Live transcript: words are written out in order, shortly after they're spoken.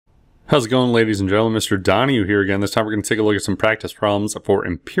How's it going, ladies and gentlemen? Mr. Donahue here again. This time we're going to take a look at some practice problems for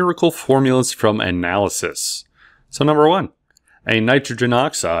empirical formulas from analysis. So number one, a nitrogen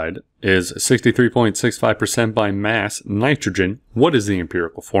oxide is 63.65% by mass nitrogen. What is the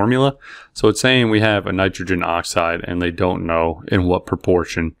empirical formula? So it's saying we have a nitrogen oxide and they don't know in what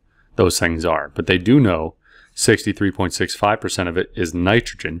proportion those things are. But they do know 63.65% of it is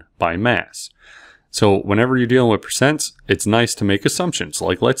nitrogen by mass. So whenever you're dealing with percents, it's nice to make assumptions.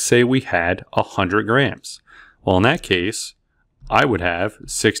 Like let's say we had 100 grams. Well, in that case, I would have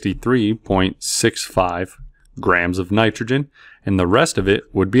 63.65 grams of nitrogen, and the rest of it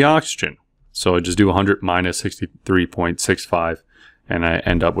would be oxygen. So I just do 100 minus 63.65, and I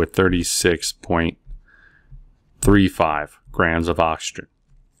end up with 36.35 grams of oxygen.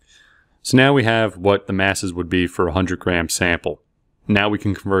 So now we have what the masses would be for a 100 gram sample. Now we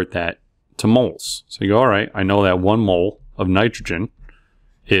can convert that to moles. So you go, all right, I know that 1 mole of nitrogen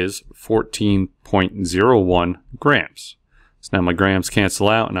is 14.01 grams. So now my grams cancel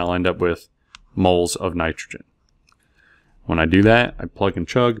out and I'll end up with moles of nitrogen. When I do that, I plug and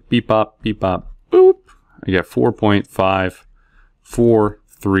chug, beep bop, boop. I get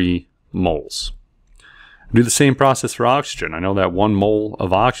 4.543 moles. I do the same process for oxygen. I know that 1 mole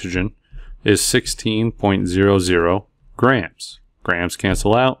of oxygen is 16.00 grams. Grams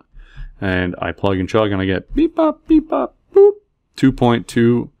cancel out. And I plug and chug and I get beep bop, boop,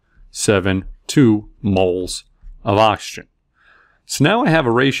 2.272 moles of oxygen. So now I have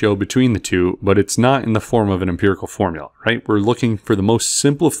a ratio between the two, but it's not in the form of an empirical formula, right? We're looking for the most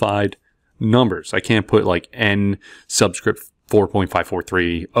simplified numbers. I can't put like N subscript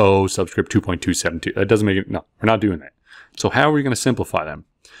 4.543, O subscript 2.272. That doesn't make it, no, we're not doing that. So how are we going to simplify them?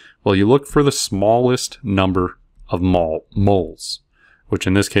 Well, you look for the smallest number of moles, which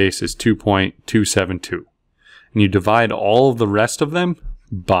in this case is 2.272. And you divide all of the rest of them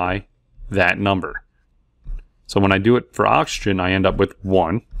by that number. So when I do it for oxygen, I end up with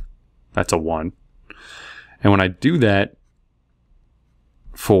 1. That's a 1. And when I do that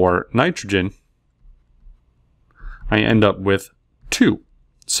for nitrogen, I end up with 2.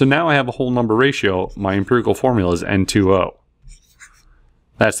 So now I have a whole number ratio. My empirical formula is N2O.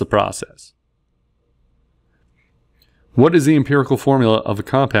 That's the process. What is the empirical formula of a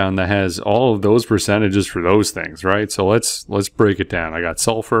compound that has all of those percentages for those things, right? So let's break it down. I got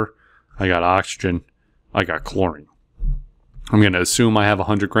sulfur, I got oxygen, I got chlorine. I'm going to assume I have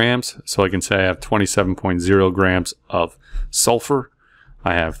 100 grams, so I can say I have 27.0 grams of sulfur,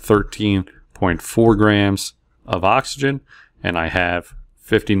 I have 13.4 grams of oxygen, and I have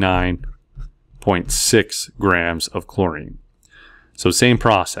 59.6 grams of chlorine. So same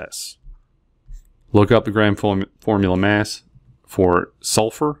process. Look up the gram formula mass for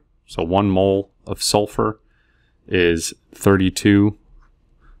sulfur. So 1 mole of sulfur is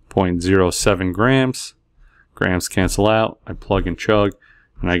 32.07 grams. Grams cancel out. I plug and chug,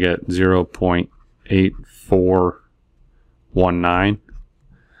 and I get 0.8419.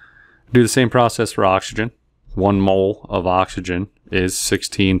 Do the same process for oxygen. 1 mole of oxygen is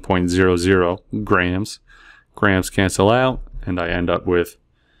 16.00 grams. Grams cancel out, and I end up with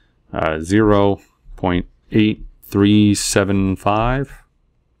 0.8375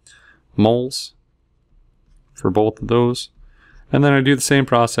 moles for both of those. And then I do the same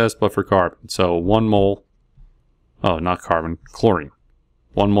process but for carbon. So 1 mole, oh not carbon, chlorine.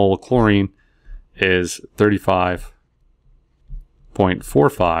 1 mole of chlorine is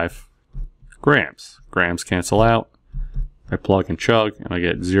 35.45 grams. Grams cancel out. I plug and chug and I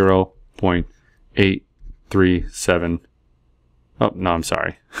get 0.837. Oh, no, I'm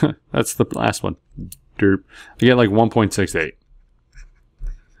sorry. That's the last one. Derp. I get like 1.68.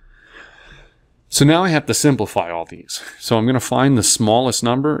 So now I have to simplify all these. So I'm going to find the smallest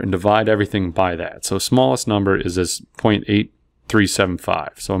number and divide everything by that. So smallest number is this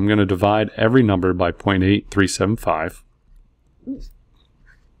 0.8375. So I'm going to divide every number by 0.8375.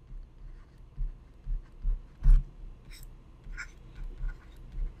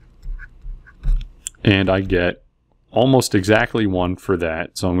 And I get almost exactly 1 for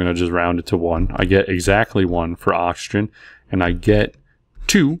that, so I'm going to just round it to 1. I get exactly 1 for oxygen, and I get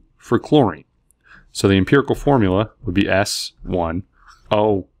 2 for chlorine. So the empirical formula would be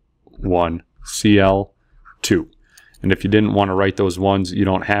S1O1Cl2. And if you didn't want to write those ones, you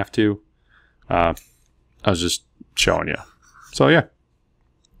don't have to. I was just showing you. So yeah.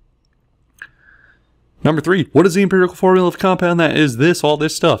 Number 3, what is the empirical formula of a compound that is this, all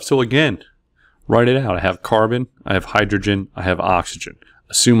this stuff? So again, write it out. I have carbon, I have hydrogen, I have oxygen.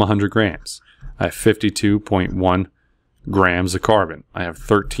 Assume 100 grams. I have 52.1 grams of carbon. I have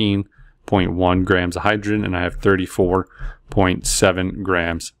 13.1 grams of hydrogen, and I have 34.7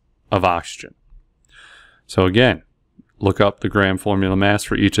 grams of oxygen. So again, look up the gram formula mass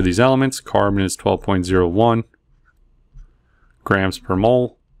for each of these elements. Carbon is 12.01 grams per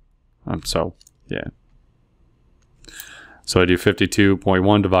mole. So I do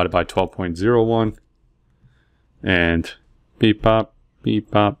 52.1 divided by 12.01. And beep pop,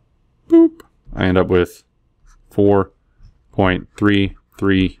 boop. I end up with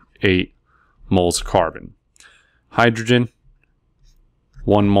 4.338 moles of carbon. Hydrogen,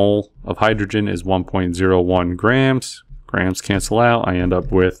 1 mole of hydrogen is 1.01 grams. Grams cancel out. I end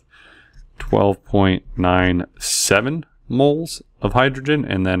up with 12.97 moles of hydrogen.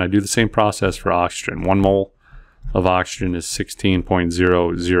 And then I do the same process for oxygen. 1 mole of oxygen is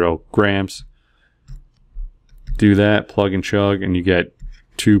 16.00 grams. Do that, plug and chug, and you get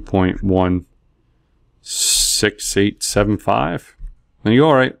 2.16875. And you go,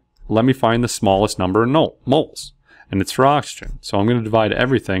 all right, let me find the smallest number of moles. And it's for oxygen. So I'm going to divide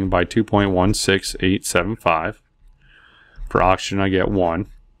everything by 2.16875. For oxygen, I get 1.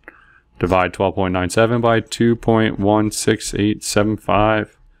 Divide 12.97 by 2.16875.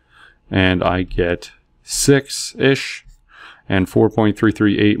 And I get 6-ish. And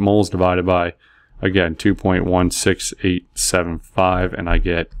 4.338 moles divided by, again, 2.16875. And I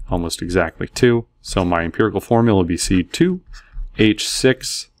get almost exactly 2. So my empirical formula will be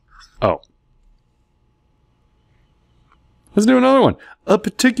C2H6O. Let's do another one. A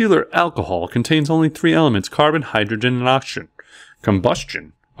particular alcohol contains only 3 elements, carbon, hydrogen, and oxygen.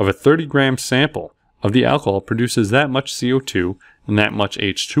 Combustion of a 30-gram sample of the alcohol produces that much CO2 and that much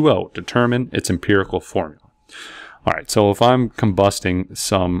H2O. Determine its empirical formula. All right, so if I'm combusting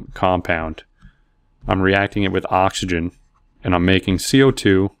some compound, I'm reacting it with oxygen, and I'm making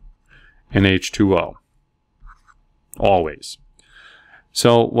CO2 and H2O. Always.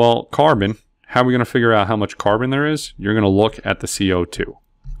 So, well, carbon, how are we going to figure out how much carbon there is? You're going to look at the CO2,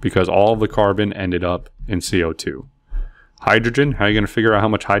 because all of the carbon ended up in CO2. Hydrogen, how are you going to figure out how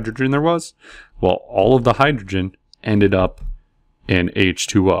much hydrogen there was? Well, all of the hydrogen ended up in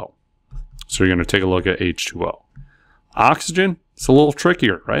H2O. So you're going to take a look at H2O. Oxygen, it's a little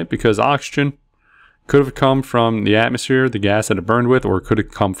trickier, right? Because oxygen could have come from the atmosphere, the gas that it burned with, or it could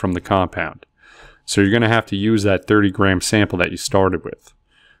have come from the compound. So you're going to have to use that 30-gram sample that you started with.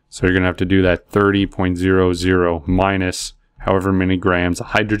 So you're going to have to do that 30.00 minus however many grams of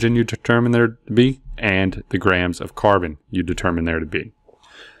hydrogen you determine there to be and the grams of carbon you determine there to be.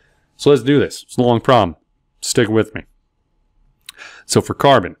 So let's do this. It's a long problem. Stick with me. So for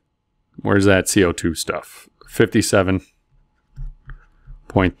carbon, where's that CO2 stuff?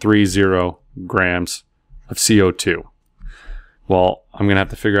 57.30 grams of CO2. Well, I'm going to have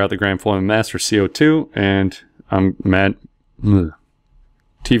to figure out the gram formula mass for CO2, and I'm mad.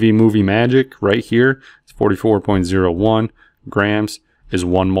 TV movie magic right here. It's 44.01 grams is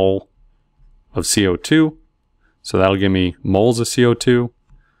 1 mole of CO2. So that'll give me moles of CO2.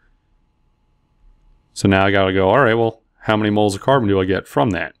 So now I got to go, all right, well, how many moles of carbon do I get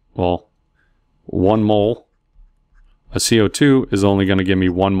from that? Well, 1 mole of CO2 is only going to give me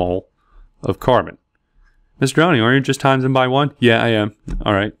 1 mole of carbon. Mr. Drowning, are you just times them by 1? Yeah, I am.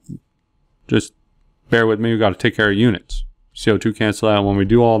 All right. Just bear with me. We've got to take care of units. CO2 cancel out. When we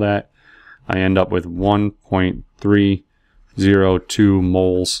do all that, I end up with 1.302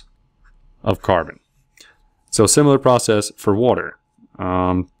 moles of carbon. So similar process for water.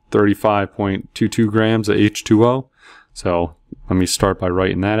 35.22 grams of H2O. So let me start by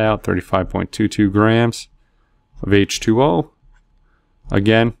writing that out. 35.22 grams of H2O.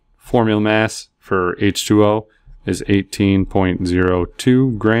 Again, formula mass for H2O is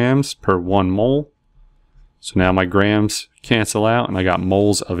 18.02 grams per 1 mole. So now my grams cancel out and I got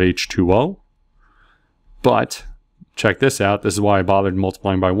moles of H2O. But check this out. This is why I bothered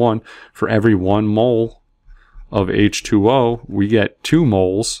multiplying by 1. For every 1 mole of H2O, we get 2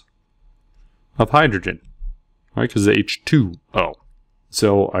 moles of hydrogen, right? Because it's H2O.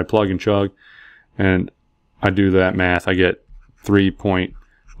 So I plug and chug and I do that math. I get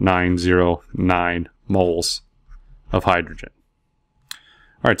 3.909 moles of hydrogen.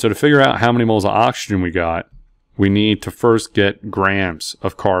 All right, so to figure out how many moles of oxygen we got, we need to first get grams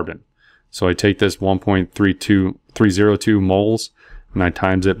of carbon. So I take this 1.302 moles and I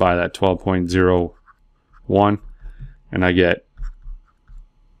times it by that 12.01 and I get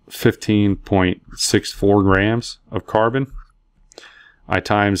 15.64 grams of carbon. I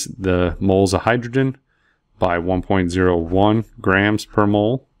times the moles of hydrogen by 1.01 grams per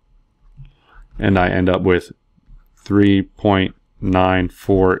mole and I end up with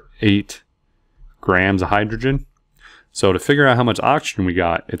 3.948 grams of hydrogen. So to figure out how much oxygen we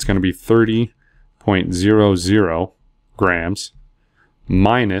got, it's going to be 30.00 grams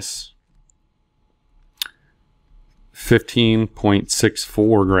minus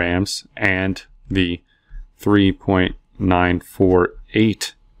 15.64 grams and the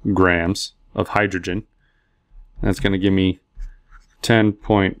 3.948 grams of hydrogen. That's going to give me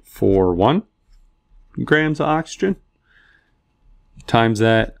 10.41 grams of oxygen. Times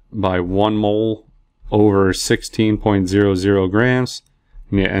that by 1 mole over 16.00 grams,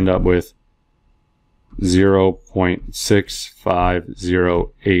 and you end up with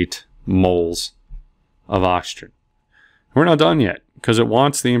 0.6508 moles of oxygen. We're not done yet because it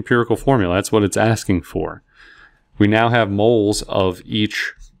wants the empirical formula. That's what it's asking for. We now have moles of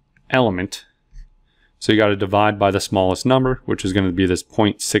each element. So you got to divide by the smallest number, which is going to be this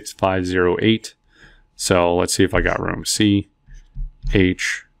 0.6508. So let's see if I got room. CHO.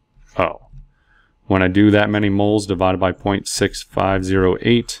 When I do that many moles divided by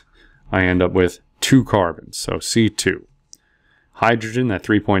 0.6508, I end up with 2 carbons. So C2. Hydrogen, that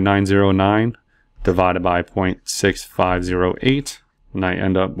 3.909 divided by 0.6508, and I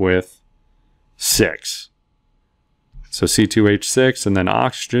end up with 6. So C2H6, and then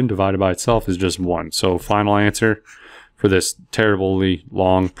oxygen divided by itself is just 1. So final answer for this terribly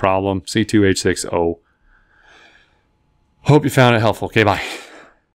long problem, C2H6O. Hope you found it helpful. Okay, bye.